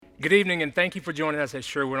Good evening, and thank you for joining us at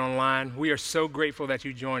Sherwood Online. We are so grateful that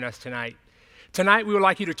you joined us tonight. Tonight, we would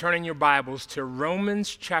like you to turn in your Bibles to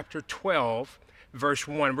Romans chapter 12, verse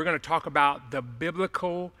 1. We're going to talk about the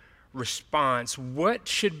biblical response. What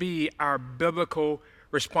should be our biblical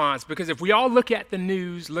response? Because if we all look at the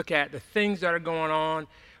news, look at the things that are going on,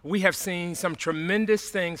 we have seen some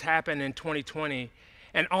tremendous things happen in 2020.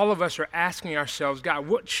 And all of us are asking ourselves, God,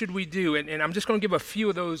 what should we do? And I'm just going to give a few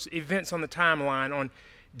of those events on the timeline. On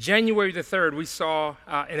January the 3rd, we saw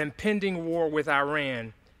an impending war with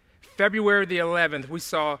Iran. February the 11th, we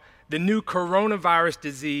saw the new coronavirus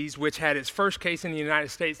disease, which had its first case in the United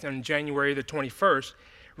States on January the 21st,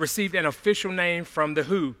 received an official name from the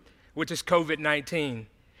WHO, which is COVID-19.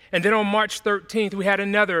 And then on March 13th, we had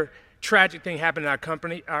another tragic thing happen in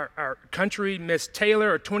our country. Miss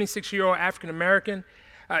Taylor, a 26-year-old African-American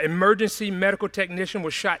emergency medical technician,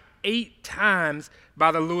 was shot 8 times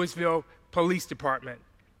by the Louisville Police Department.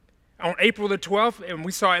 On April the 12th, and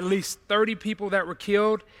we saw at least 30 people that were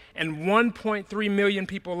killed and 1.3 million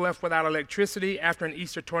people left without electricity after an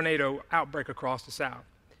Easter tornado outbreak across the South.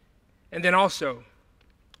 And then also,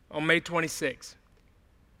 on May 26th,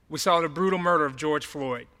 we saw the brutal murder of George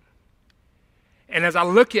Floyd. And as I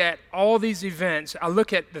look at all these events, I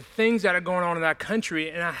look at the things that are going on in our country,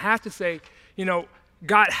 and I have to say,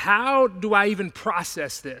 God, how do I even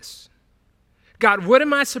process this? God, what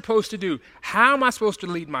am I supposed to do? How am I supposed to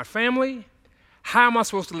lead my family? How am I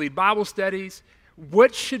supposed to lead Bible studies?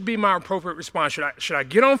 What should be my appropriate response? Should I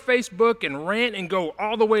get on Facebook and rant and go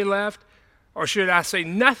all the way left? Or should I say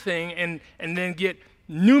nothing and then get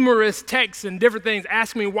numerous texts and different things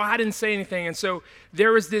asking me why I didn't say anything? And so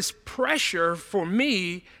there is this pressure for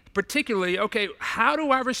me, particularly, okay, how do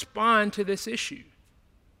I respond to this issue?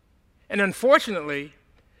 And unfortunately,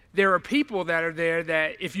 there are people that are there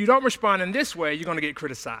that if you don't respond in this way, you're going to get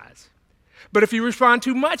criticized. But if you respond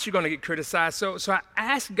too much, you're going to get criticized. So I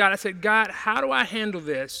asked God, I said, God, how do I handle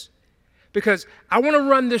this? Because I want to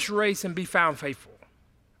run this race and be found faithful.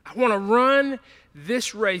 I want to run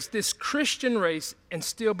this race, this Christian race, and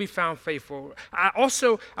still be found faithful. I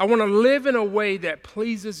want to live in a way that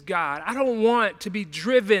pleases God. I don't want to be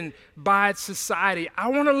driven by society. I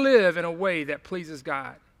want to live in a way that pleases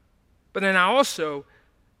God. But then I want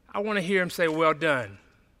to hear him say, well done,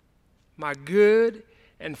 my good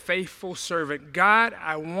and faithful servant. God,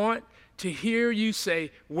 I want to hear you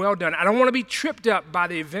say, well done. I don't want to be tripped up by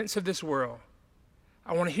the events of this world.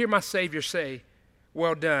 I want to hear my Savior say,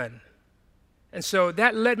 well done. And so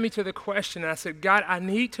that led me to the question. I said, God, I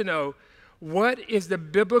need to know what is the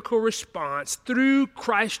biblical response through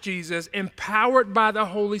Christ Jesus, empowered by the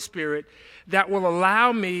Holy Spirit, that will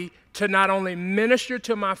allow me to not only minister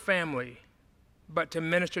to my family, but to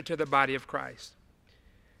minister to the body of Christ.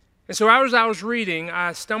 And so as I was reading,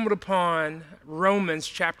 I stumbled upon Romans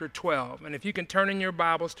chapter 12. And if you can turn in your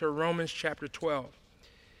Bibles to Romans chapter 12.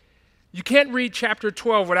 You can't read chapter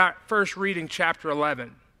 12 without first reading chapter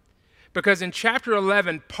 11. Because in chapter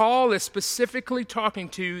 11, Paul is specifically talking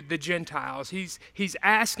to the Gentiles. He's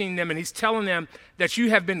asking them and he's telling them that you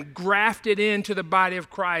have been grafted into the body of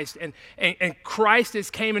Christ, and Christ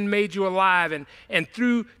has came and made you alive. And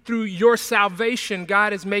through your salvation,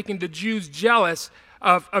 God is making the Jews jealous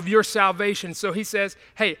of your salvation. So he says,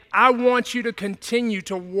 hey, I want you to continue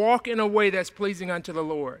to walk in a way that's pleasing unto the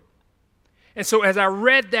Lord. And so as I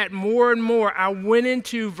read that more and more, I went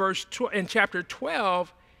into in chapter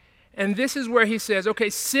 12. And this is where he says, okay,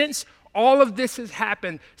 since all of this has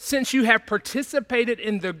happened, since you have participated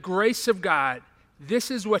in the grace of God, this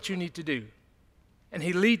is what you need to do. And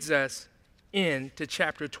he leads us into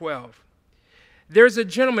chapter 12. There's a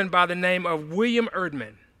gentleman by the name of William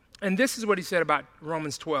Erdman, and this is what he said about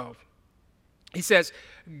Romans 12. He says,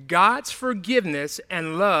 God's forgiveness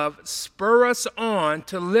and love spur us on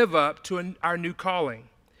to live up to our new calling,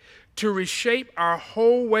 to reshape our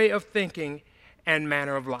whole way of thinking and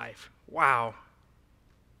manner of life. Wow.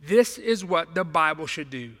 This is what the Bible should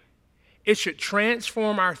do. It should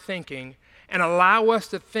transform our thinking and allow us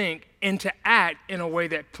to think and to act in a way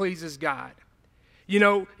that pleases God.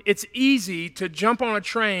 It's easy to jump on a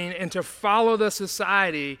train and to follow the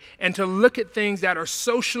society and to look at things that are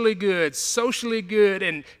socially good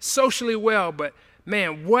and socially well, but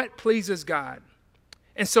man, what pleases God?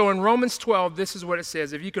 And so in Romans 12, this is what it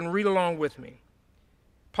says, if you can read along with me.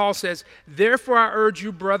 Paul says, therefore I urge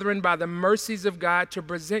you, brethren, by the mercies of God, to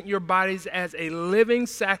present your bodies as a living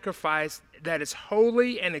sacrifice that is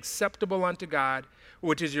holy and acceptable unto God,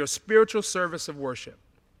 which is your spiritual service of worship.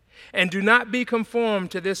 And do not be conformed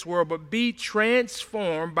to this world, but be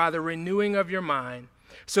transformed by the renewing of your mind,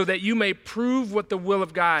 so that you may prove what the will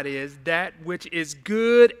of God is, that which is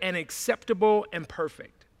good and acceptable and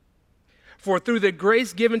perfect. For through the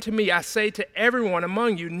grace given to me, I say to everyone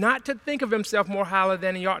among you not to think of himself more highly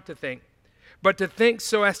than he ought to think, but to think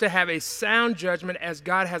so as to have a sound judgment as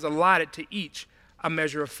God has allotted to each a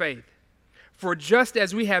measure of faith. For just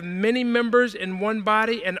as we have many members in one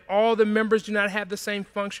body and all the members do not have the same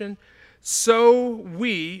function, so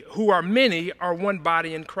we, who are many, are one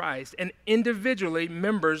body in Christ and individually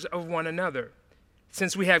members of one another.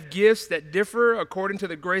 Since we have gifts that differ according to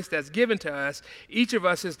the grace that's given to us, each of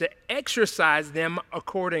us is to exercise them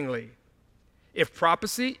accordingly. If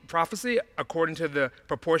prophecy, according to the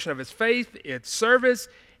proportion of his faith, it's service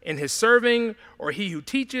in his serving, or he who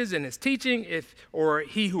teaches in his teaching, or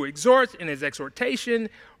he who exhorts in his exhortation,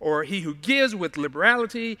 or he who gives with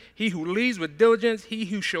liberality, he who leads with diligence, he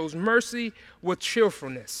who shows mercy with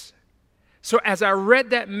cheerfulness. So as I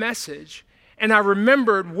read that message, and I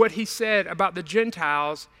remembered what he said about the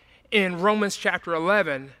Gentiles in Romans chapter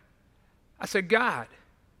 11, I said, God,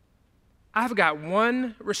 I've got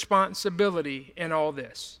one responsibility in all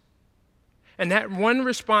this. And that one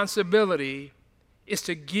responsibility is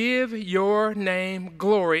to give your name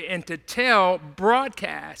glory and to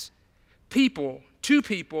broadcast to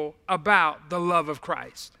people about the love of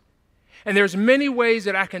Christ. And there's many ways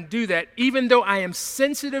that I can do that. Even though I am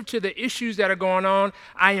sensitive to the issues that are going on,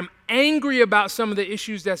 I am angry about some of the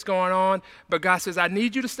issues that's going on, but God says, I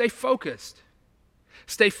need you to stay focused.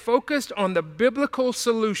 Stay focused on the biblical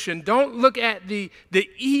solution. Don't look at the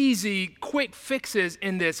easy, quick fixes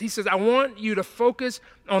in this. He says, I want you to focus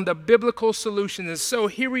on the biblical solution. And so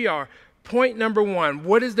here we are. Point number one.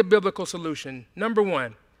 What is the biblical solution? Number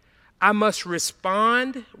one, I must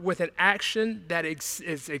respond with an action that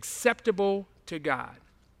is acceptable to God.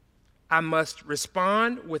 I must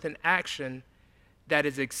respond with an action that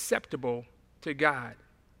is acceptable to God.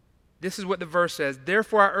 This is what the verse says.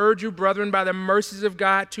 Therefore, I urge you, brethren, by the mercies of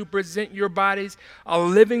God, to present your bodies a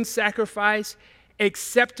living sacrifice,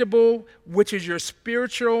 acceptable, which is your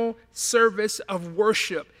spiritual service of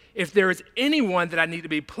worship. If there is anyone that I need to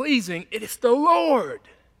be pleasing, it is the Lord.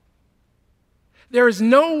 There is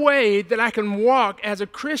no way that I can walk as a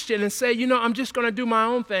Christian and say, I'm just going to do my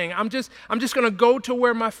own thing. I'm just going to go to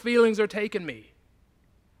where my feelings are taking me.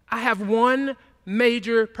 I have one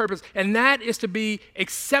major purpose, and that is to be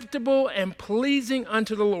acceptable and pleasing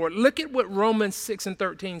unto the Lord. Look at what Romans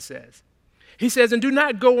 6:13 says. He says, and do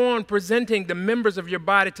not go on presenting the members of your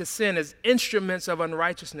body to sin as instruments of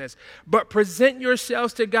unrighteousness, but present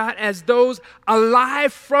yourselves to God as those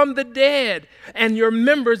alive from the dead, and your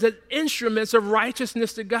members as instruments of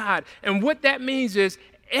righteousness to God. And what that means is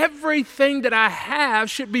everything that I have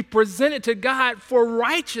should be presented to God for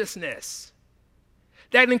righteousness.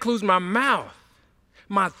 That includes my mouth,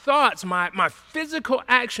 my thoughts, my physical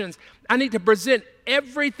actions. I need to present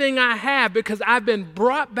everything I have because I've been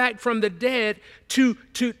brought back from the dead to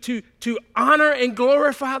honor and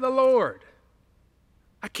glorify the Lord.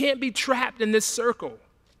 I can't be trapped in this circle.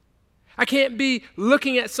 I can't be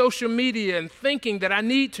looking at social media and thinking that I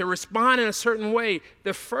need to respond in a certain way.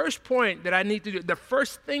 The first thing that I need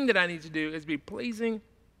to do is be pleasing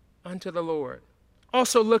unto the Lord.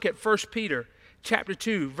 Also look at 1 Peter chapter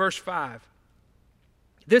 2, verse 5.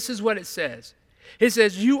 This is what it says. It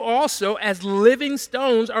says, you also as living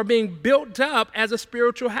stones are being built up as a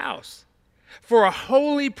spiritual house for a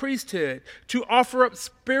holy priesthood to offer up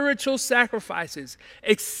spiritual sacrifices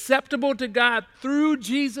acceptable to God through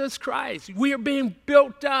Jesus Christ. We are being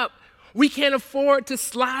built up. We can't afford to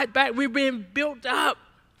slide back. We're being built up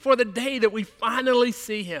for the day that we finally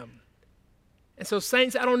see him. And so,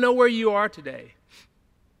 saints, I don't know where you are today.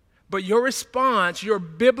 But your response, your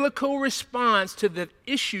biblical response to the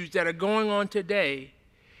issues that are going on today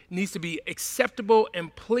needs to be acceptable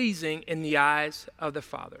and pleasing in the eyes of the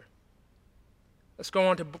Father. Let's go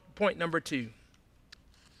on to point number 2.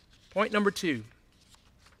 Point number 2.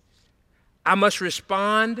 I must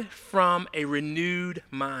respond from a renewed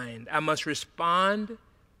mind. I must respond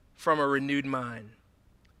from a renewed mind.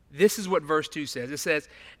 This is what verse 2 says. It says,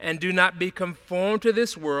 and do not be conformed to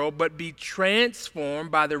this world, but be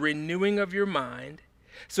transformed by the renewing of your mind,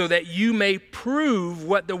 so that you may prove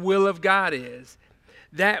what the will of God is,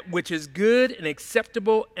 that which is good and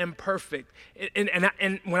acceptable and perfect.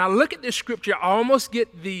 And when I look at this scripture, I almost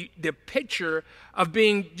get the picture of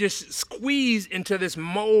being just squeezed into this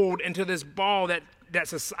mold, into this ball that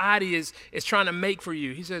society is trying to make for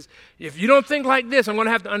you. He says, if you don't think like this, I'm going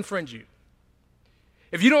to have to unfriend you.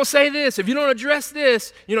 If you don't say this, if you don't address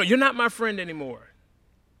this, you're not my friend anymore.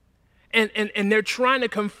 And they're trying to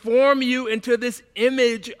conform you into this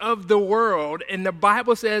image of the world. And the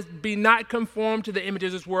Bible says, be not conformed to the image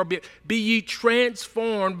of this world, be ye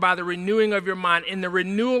transformed by the renewing of your mind. And the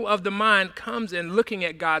renewal of the mind comes in looking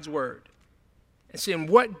at God's word. and seeing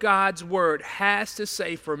what God's word has to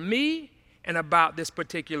say for me and about this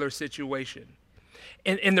particular situation.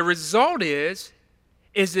 And the result is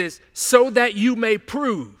this, so that you may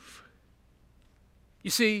prove. You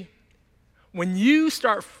see, when you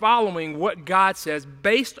start following what God says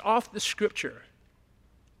based off the scripture,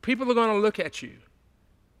 people are going to look at you.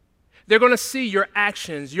 They're going to see your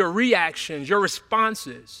actions, your reactions, your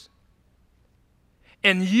responses.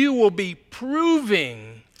 And you will be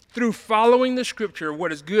proving through following the scripture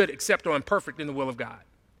what is good, acceptable, and perfect in the will of God.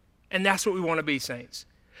 And that's what we want to be, saints.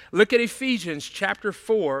 Look at Ephesians chapter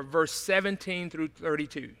 4, verse 17 through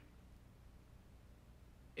 32.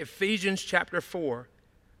 Ephesians chapter 4,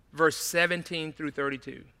 verse 17 through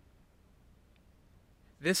 32.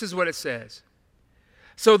 This is what it says.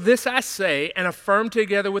 So this I say and affirm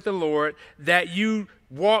together with the Lord, that you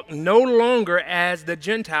walk no longer as the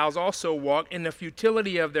Gentiles also walk, in the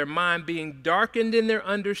futility of their mind, being darkened in their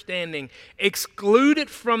understanding, excluded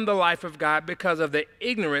from the life of God because of the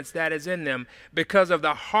ignorance that is in them, because of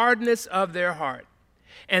the hardness of their heart.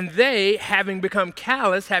 And they, having become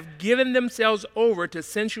callous, have given themselves over to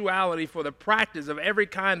sensuality for the practice of every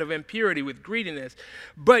kind of impurity with greediness.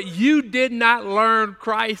 But you did not learn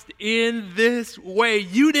Christ in this way.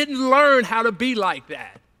 You didn't learn how to be like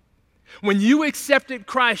that. When you accepted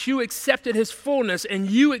Christ, you accepted his fullness, and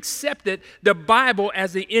you accepted the Bible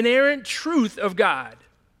as the inerrant truth of God.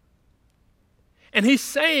 And he's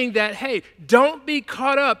saying that, hey, don't be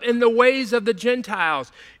caught up in the ways of the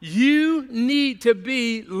Gentiles. You need to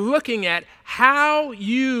be looking at how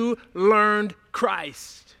you learned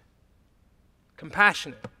Christ.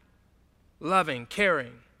 Compassionate, loving,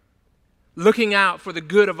 caring, looking out for the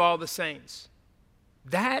good of all the saints.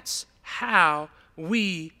 That's how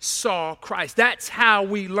we saw Christ. That's how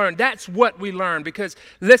we learned. That's what we learned. Because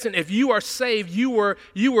listen, if you are saved, you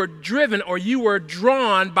were driven or you were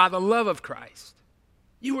drawn by the love of Christ.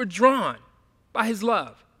 You were drawn by his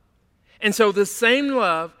love. And so the same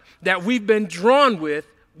love that we've been drawn with,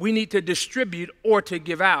 we need to distribute or to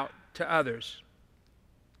give out to others.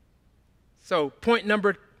 So point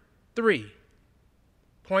number three.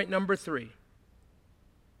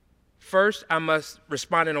 First, I must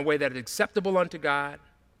respond in a way that is acceptable unto God.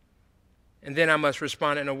 And then I must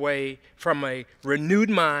respond in a way from a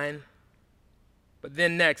renewed mind. But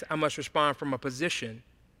then next, I must respond from a position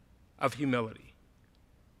of humility.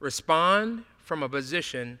 Respond from a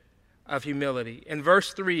position of humility. In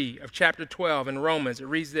verse 3 of chapter 12 in Romans, it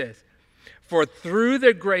reads this: For through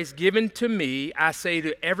the grace given to me, I say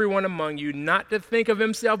to everyone among you not to think of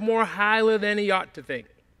himself more highly than he ought to think,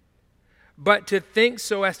 but to think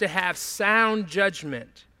so as to have sound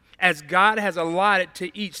judgment, as God has allotted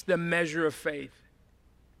to each the measure of faith.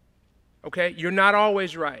 Okay, you're not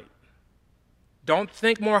always right. Don't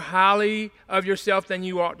think more highly of yourself than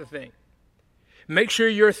you ought to think. Make sure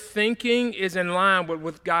your thinking is in line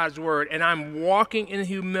with God's word. And I'm walking in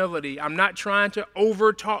humility. I'm not trying to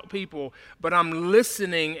over-talk people, but I'm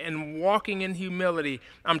listening and walking in humility.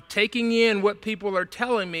 I'm taking in what people are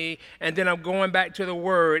telling me, and then I'm going back to the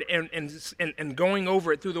word and going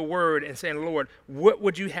over it through the word and saying, Lord, what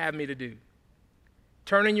would you have me to do?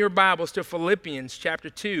 Turn in your Bibles to Philippians chapter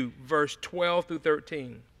 2, verse 12 through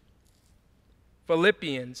 13.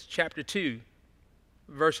 Philippians chapter 2,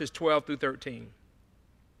 verses 12 through 13.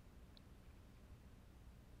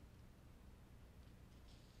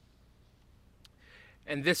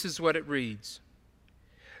 And this is what it reads.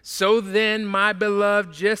 So then, my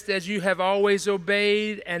beloved, just as you have always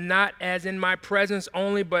obeyed, and not as in my presence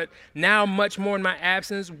only, but now much more in my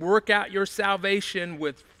absence, work out your salvation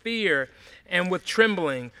with fear and with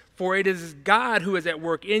trembling, for it is God who is at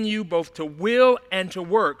work in you, both to will and to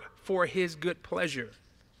work for his good pleasure.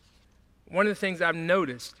 One of the things I've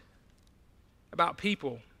noticed about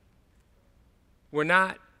people, we're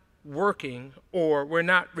not working or we're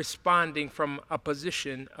not responding from a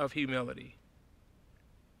position of humility,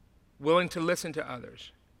 willing to listen to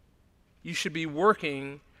others. You should be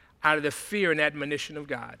working out of the fear and admonition of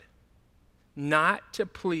God, not to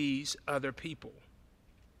please other people.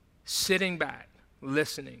 Sitting back,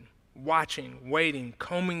 listening, watching, waiting,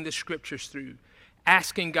 combing the scriptures through,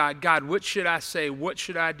 asking God, God, what should I say? What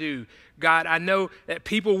should I do? God, I know that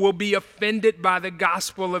people will be offended by the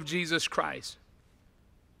gospel of Jesus Christ.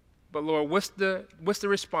 But Lord, what's the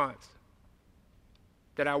response?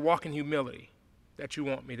 That I walk in humility that you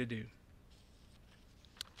want me to do.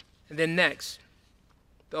 And then next,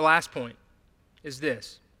 the last point is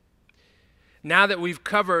this: Now that we've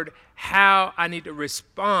covered how I need to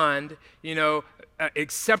respond,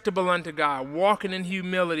 acceptable unto God, walking in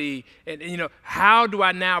humility, and how do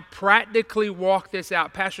I now practically walk this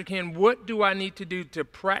out? Pastor Ken, what do I need to do to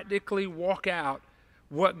practically walk out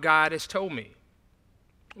what God has told me?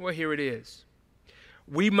 Well, here it is.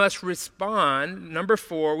 We must respond, number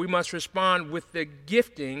 4, we must respond with the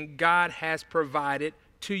gifting God has provided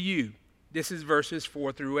to you. This is verses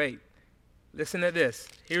 4 through 8. Listen to this.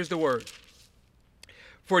 Here's the word.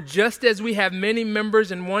 For just as we have many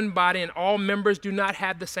members in one body and all members do not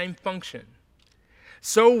have the same function,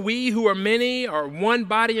 so we who are many are one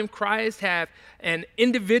body in Christ and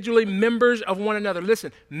individually members of one another.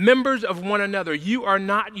 Listen, members of one another. You are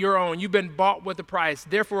not your own. You've been bought with a price.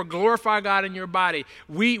 Therefore, glorify God in your body.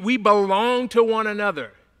 We belong to one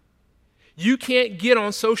another. You can't get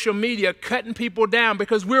on social media cutting people down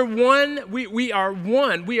because we're one. We are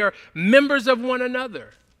one. We are members of one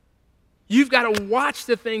another. You've got to watch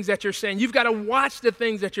the things that you're saying. You've got to watch the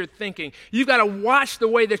things that you're thinking. You've got to watch the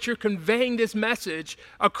way that you're conveying this message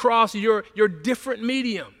across your different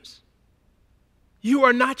mediums. You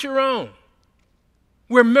are not your own.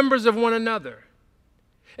 We're members of one another.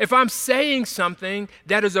 If I'm saying something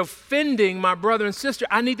that is offending my brother and sister,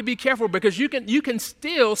 I need to be careful because you can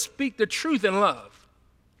still speak the truth in love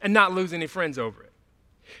and not lose any friends over it.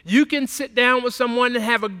 You can sit down with someone and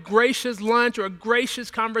have a gracious lunch or a gracious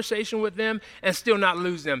conversation with them and still not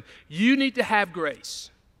lose them. You need to have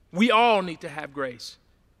grace. We all need to have grace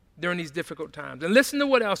during these difficult times. And listen to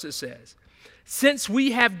what else it says. Since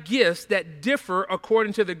we have gifts that differ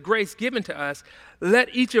according to the grace given to us,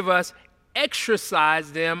 let each of us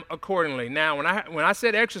exercise them accordingly. Now, when I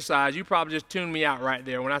said exercise, you probably just tuned me out right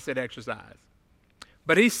there when I said exercise.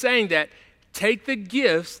 But he's saying that take the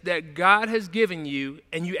gifts that God has given you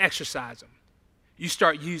and you exercise them. You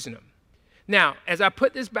start using them. Now, as I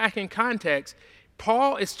put this back in context,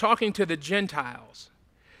 Paul is talking to the Gentiles.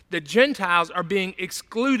 The Gentiles are being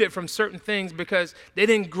excluded from certain things because they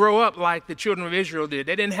didn't grow up like the children of Israel did.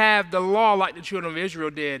 They didn't have the law like the children of Israel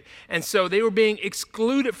did. And so they were being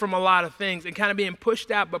excluded from a lot of things and kind of being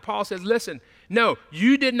pushed out. But Paul says, listen, no,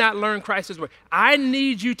 you did not learn Christ's way. I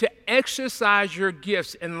need you to exercise your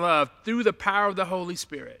gifts in love through the power of the Holy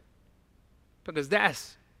Spirit because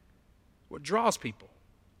that's what draws people.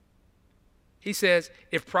 He says,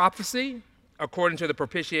 if prophecy, according to the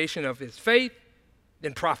propitiation of his faith,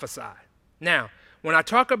 then prophesy. Now, when I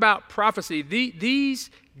talk about prophecy, these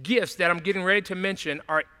gifts that I'm getting ready to mention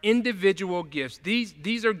are individual gifts.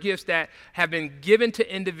 These are gifts that have been given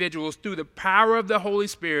to individuals through the power of the Holy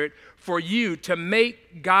Spirit for you to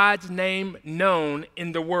make God's name known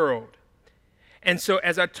in the world. And so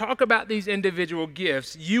as I talk about these individual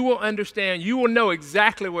gifts, you will understand, you will know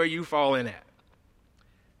exactly where you fall in at.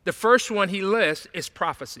 The first one he lists is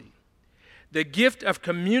prophecy. The gift of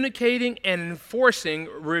communicating and enforcing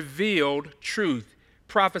revealed truth.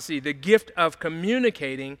 Prophecy, the gift of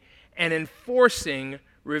communicating and enforcing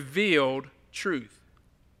revealed truth.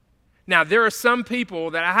 Now, there are some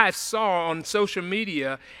people that I saw on social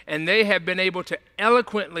media, and they have been able to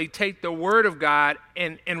eloquently take the Word of God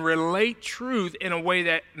and relate truth in a way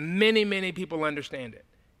that many, many people understand it.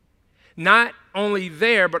 Not only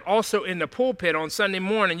there, but also in the pulpit on Sunday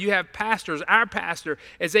morning, you have pastors. Our pastor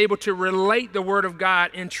is able to relate the Word of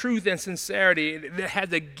God in truth and sincerity that has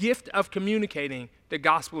the gift of communicating the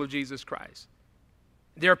gospel of Jesus Christ.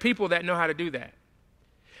 There are people that know how to do that.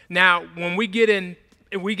 Now, when we get in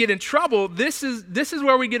trouble, this is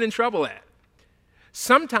where we get in trouble at.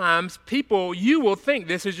 Sometimes you will think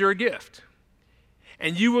this is your gift.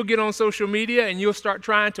 And you will get on social media and you'll start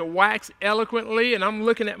trying to wax eloquently. And I'm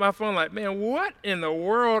looking at my phone like, man, what in the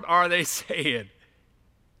world are they saying?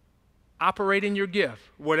 Operate in your gift.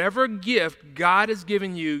 Whatever gift God has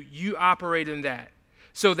given you, you operate in that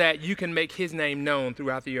so that you can make his name known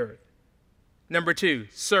throughout the earth. Number 2,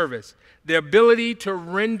 service. The ability to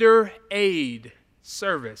render aid.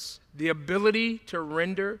 Service. The ability to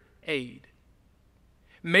render aid.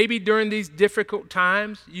 Maybe during these difficult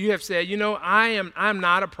times, you have said, I'm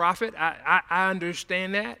not a prophet. I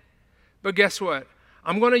understand that. But guess what?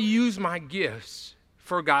 I'm going to use my gifts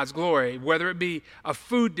for God's glory, whether it be a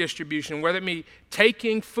food distribution, whether it be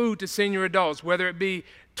taking food to senior adults, whether it be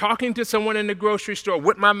talking to someone in the grocery store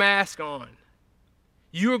with my mask on.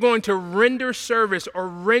 You are going to render service or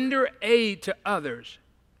render aid to others.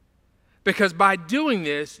 Because by doing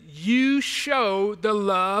this, you show the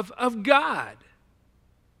love of God.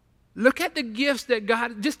 Look at the gifts that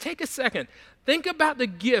God, just take a second. Think about the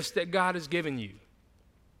gifts that God has given you.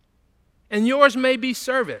 And yours may be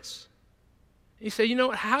service. You say,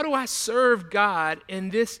 how do I serve God in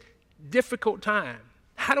this difficult time?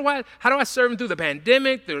 How do I serve him through the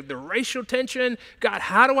pandemic, the racial tension? God,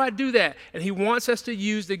 how do I do that? And he wants us to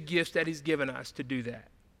use the gifts that he's given us to do that.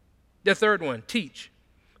 The third one, teach.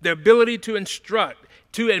 The ability to instruct,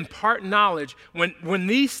 to impart knowledge. When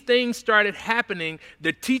these things started happening,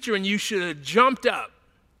 the teacher in you should have jumped up.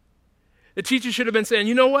 The teacher should have been saying,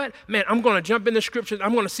 you know what, man, I'm going to jump in the scriptures.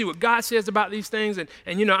 I'm going to see what God says about these things. And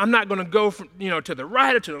I'm not going to go from, to the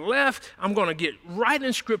right or to the left. I'm going to get right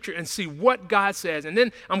in scripture and see what God says. And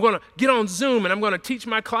then I'm going to get on Zoom and I'm going to teach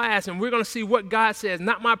my class and we're going to see what God says,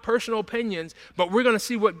 not my personal opinions, but we're going to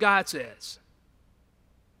see what God says.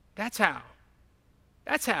 That's how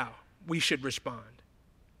we should respond.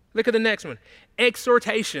 Look at the next one.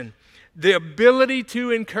 Exhortation. The ability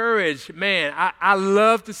to encourage. Man, I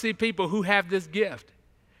love to see people who have this gift.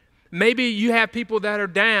 Maybe you have people that are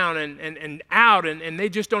down and out and they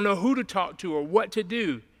just don't know who to talk to or what to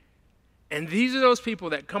do. And these are those people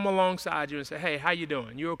that come alongside you and say, hey, how you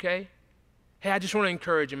doing? You okay? Hey, I just want to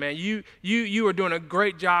encourage you, man. You are doing a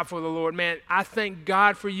great job for the Lord, man. I thank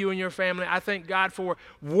God for you and your family. I thank God for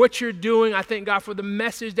what you're doing. I thank God for the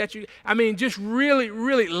message that just really,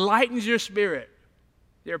 really lightens your spirit.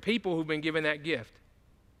 There are people who've been given that gift.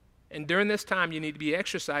 And during this time, you need to be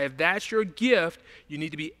exercising. If that's your gift, you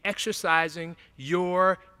need to be exercising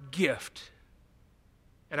your gift.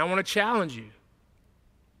 And I want to challenge you.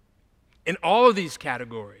 In all of these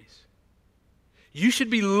categories, you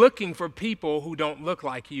should be looking for people who don't look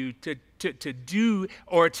like you to do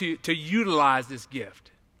or to utilize this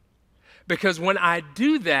gift. Because when I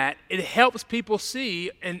do that, it helps people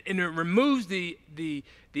see and it removes the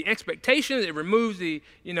expectations, it removes the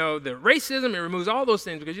racism, it removes all those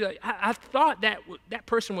things. Because you're like, I thought that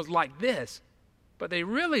person was like this, but they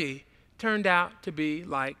really turned out to be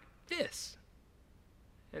like this.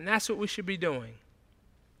 And that's what we should be doing.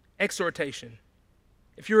 Exhortation.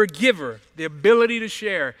 If you're a giver, the ability to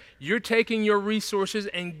share, you're taking your resources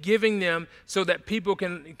and giving them so that people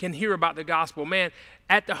can hear about the gospel. Man,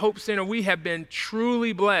 at the Hope Center, we have been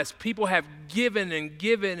truly blessed. People have given and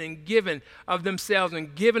given and given of themselves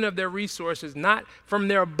and given of their resources, not from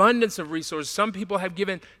their abundance of resources. Some people have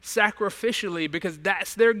given sacrificially because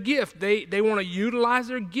that's their gift. They want to utilize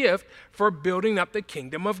their gift for building up the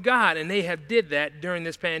kingdom of God, and they have did that during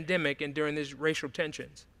this pandemic and during these racial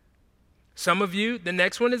tensions. Some of you, the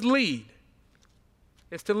next one is lead.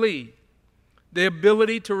 It's to lead. The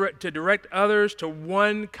ability to direct others to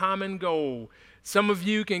one common goal. Some of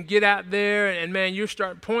you can get out there and man, you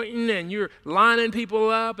start pointing and you're lining people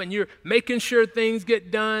up and you're making sure things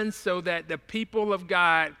get done so that the people of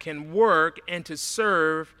God can work and to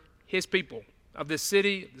serve his people of this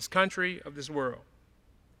city, this country, of this world.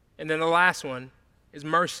 And then the last one is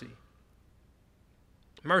mercy.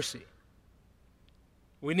 Mercy.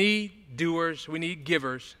 We need doers. We need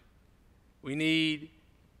givers. We need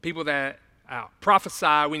people that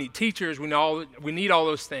prophesy. We need teachers. We need all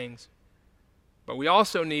those things. But we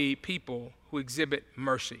also need people who exhibit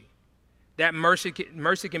mercy. That mercy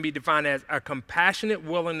can be defined as a compassionate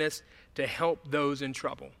willingness to help those in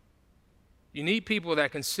trouble. You need people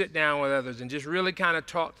that can sit down with others and just really kind of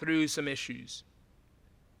talk through some issues.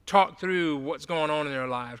 Talk through what's going on in their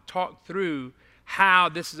lives. Talk through how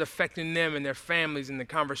this is affecting them and their families and the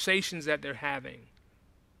conversations that they're having.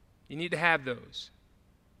 You need to have those.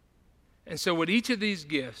 And so with each of these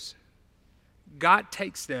gifts, God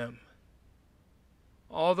takes them,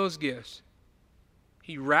 all those gifts,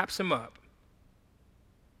 he wraps them up,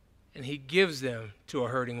 and he gives them to a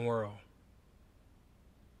hurting world.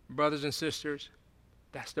 Brothers and sisters,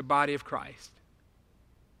 that's the body of Christ.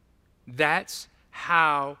 That's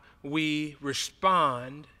how we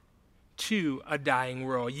respond to a dying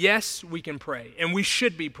world. Yes, we can pray, and we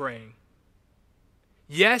should be praying.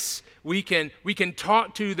 Yes, we can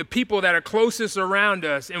talk to the people that are closest around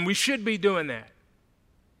us, and we should be doing that.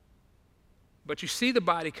 But you see the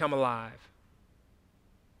body come alive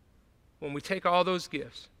when we take all those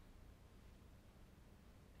gifts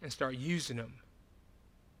and start using them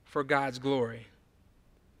for God's glory.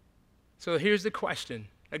 So here's the question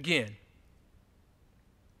again.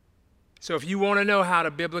 So if you want to know how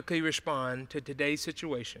to biblically respond to today's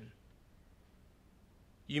situation,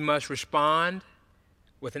 you must respond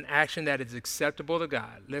with an action that is acceptable to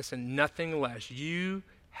God. Listen, nothing less. You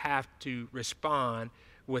have to respond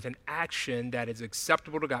with an action that is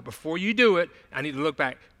acceptable to God. Before you do it, I need to look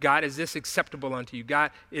back. God, is this acceptable unto you?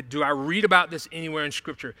 God, do I read about this anywhere in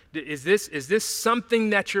Scripture? Is this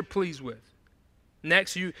something that you're pleased with?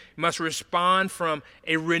 Next, you must respond from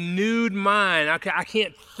a renewed mind. I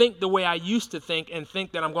can't think the way I used to think and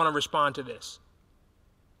think that I'm going to respond to this.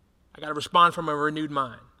 I got to respond from a renewed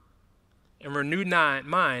mind. and renewed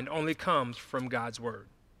mind only comes from God's word.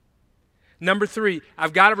 Number 3,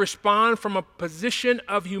 I've got to respond from a position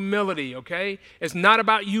of humility, okay? It's not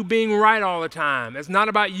about you being right all the time. It's not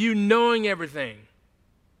about you knowing everything.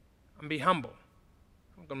 I'm going to be humble.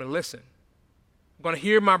 I'm going to listen. I'm going to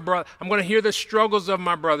hear I'm going to hear the struggles of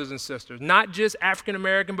my brothers and sisters, not just African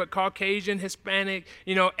American, but Caucasian, Hispanic,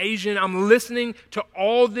 Asian. I'm listening to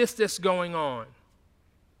all this that's going on.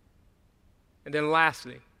 And then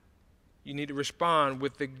lastly, you need to respond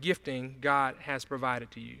with the gifting God has provided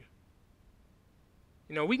to you.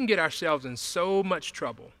 We can get ourselves in so much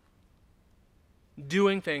trouble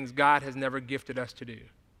doing things God has never gifted us to do.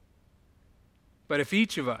 But if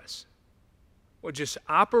each of us will just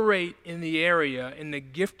operate in the area, in the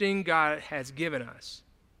gifting God has given us,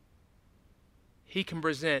 He can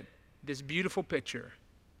present this beautiful picture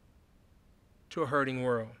to a hurting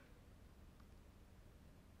world.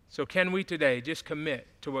 So can we today just commit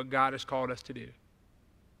to what God has called us to do?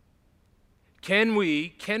 Can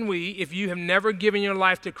we, if you have never given your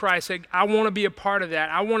life to Christ, say, I want to be a part of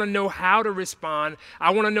that. I want to know how to respond.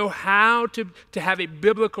 I want to know how to have a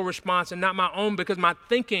biblical response and not my own, because my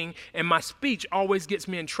thinking and my speech always gets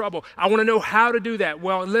me in trouble. I want to know how to do that.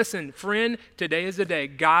 Well, listen, friend, today is the day.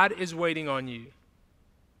 God is waiting on you.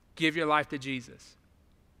 Give your life to Jesus.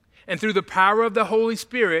 And through the power of the Holy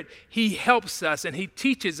Spirit, He helps us and He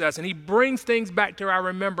teaches us and He brings things back to our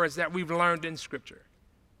remembrance that we've learned in Scripture.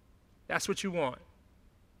 That's what you want.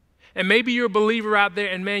 And maybe you're a believer out there,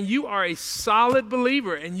 and man, you are a solid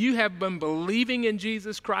believer, and you have been believing in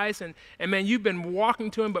Jesus Christ, and man, you've been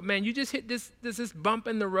walking to Him, but man, you just hit this bump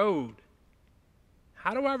in the road.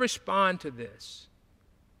 How do I respond to this?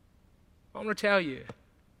 I want to tell you,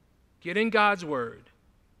 get in God's Word.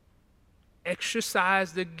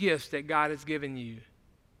 Exercise the gifts that God has given you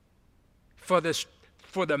for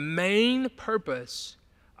the main purpose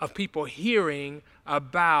of people hearing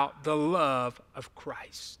about the love of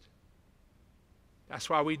Christ. That's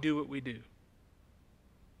why we do what we do.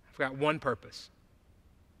 I've got one purpose.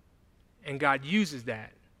 And God uses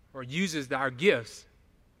that, or uses our gifts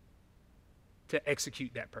to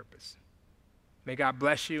execute that purpose. May God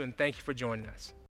bless you, and thank you for joining us.